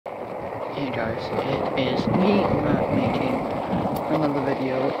Hey guys, it is me, Matt, making another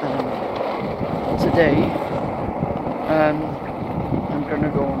video, and today, I'm gonna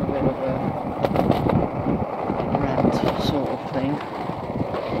go on a bit of a rant sort of thing,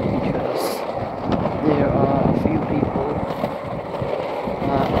 because there are a few people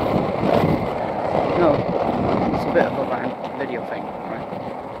no, it's a bit of a rant video thing, right?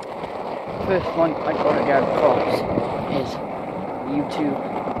 First point I gotta get across is YouTube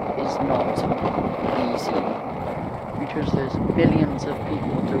is not easy, because there's billions of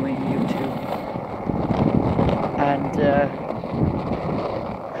people doing YouTube, and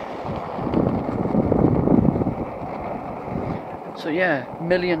so yeah,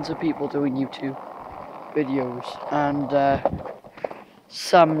 millions of people doing YouTube videos, and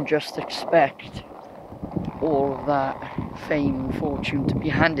some just expect all of that fame and fortune to be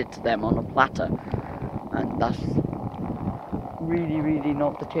handed to them on a platter, and that's really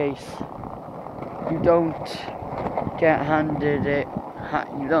not the case. You don't get handed it,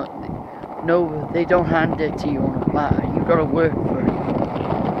 they don't hand it to you on a platter. You gotta work for it.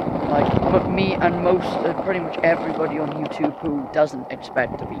 But me and pretty much everybody on YouTube who doesn't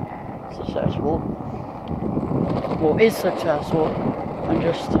expect to be successful, or is successful and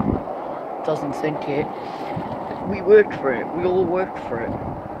just doesn't think it, we work for it. We all work for it.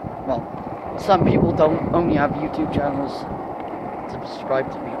 Well, some people don't only have YouTube channels to subscribe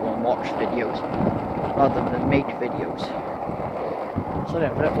to people and watch videos rather than make videos. So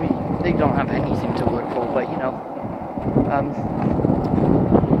they don't have anything to work for, but you know,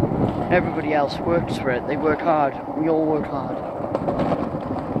 everybody else works for it. They work hard. We all work hard.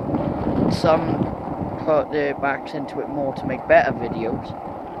 Some put their backs into it more to make better videos,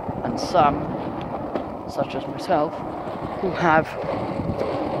 and some, such as myself, who have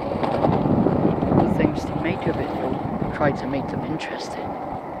the things to make a video, try to make them interesting.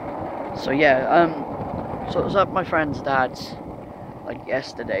 So yeah, so it was at my friend's dad's, like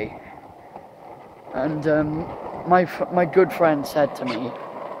yesterday, and my good friend said to me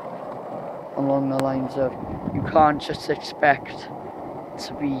along the lines of, you can't just expect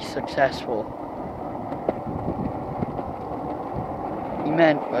to be successful. He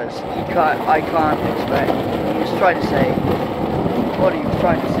meant was, I can't expect, he was trying to say, what he was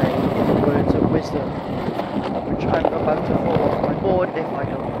trying to say in the words of wisdom, which I'm about to fall off my board if I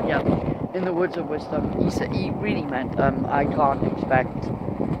don't, yeah, in the words of wisdom, he really meant, I can't expect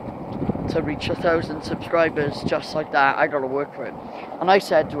to reach 1,000 subscribers just like that. I gotta work for it. And I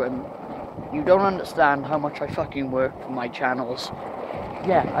said to him, you don't understand how much I fucking work for my channels.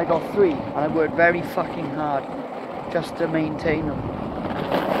 Yeah, I got 3, and I worked very fucking hard just to maintain them.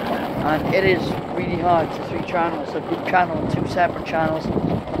 And it is really hard to 3 channels, a group channel and 2 separate channels.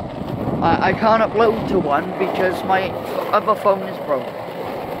 I can't upload to one because my other phone is broke,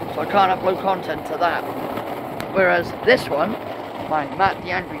 so I can't upload content to that. Whereas this one, my Matt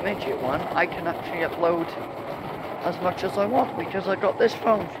the Angry Midget one, I can actually upload as much as I want because I got this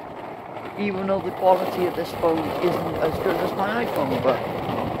phone. Even though the quality of this phone isn't as good as my iPhone, but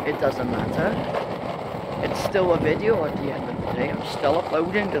it doesn't matter. It's still a video at the end of the day. I'm still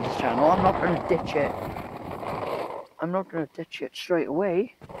uploading to this channel. I'm not going to ditch it. I'm not going to ditch it straight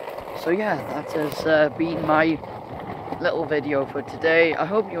away. So yeah, that has been my little video for today. I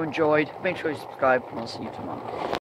hope you enjoyed. Make sure you subscribe, and I'll see you tomorrow.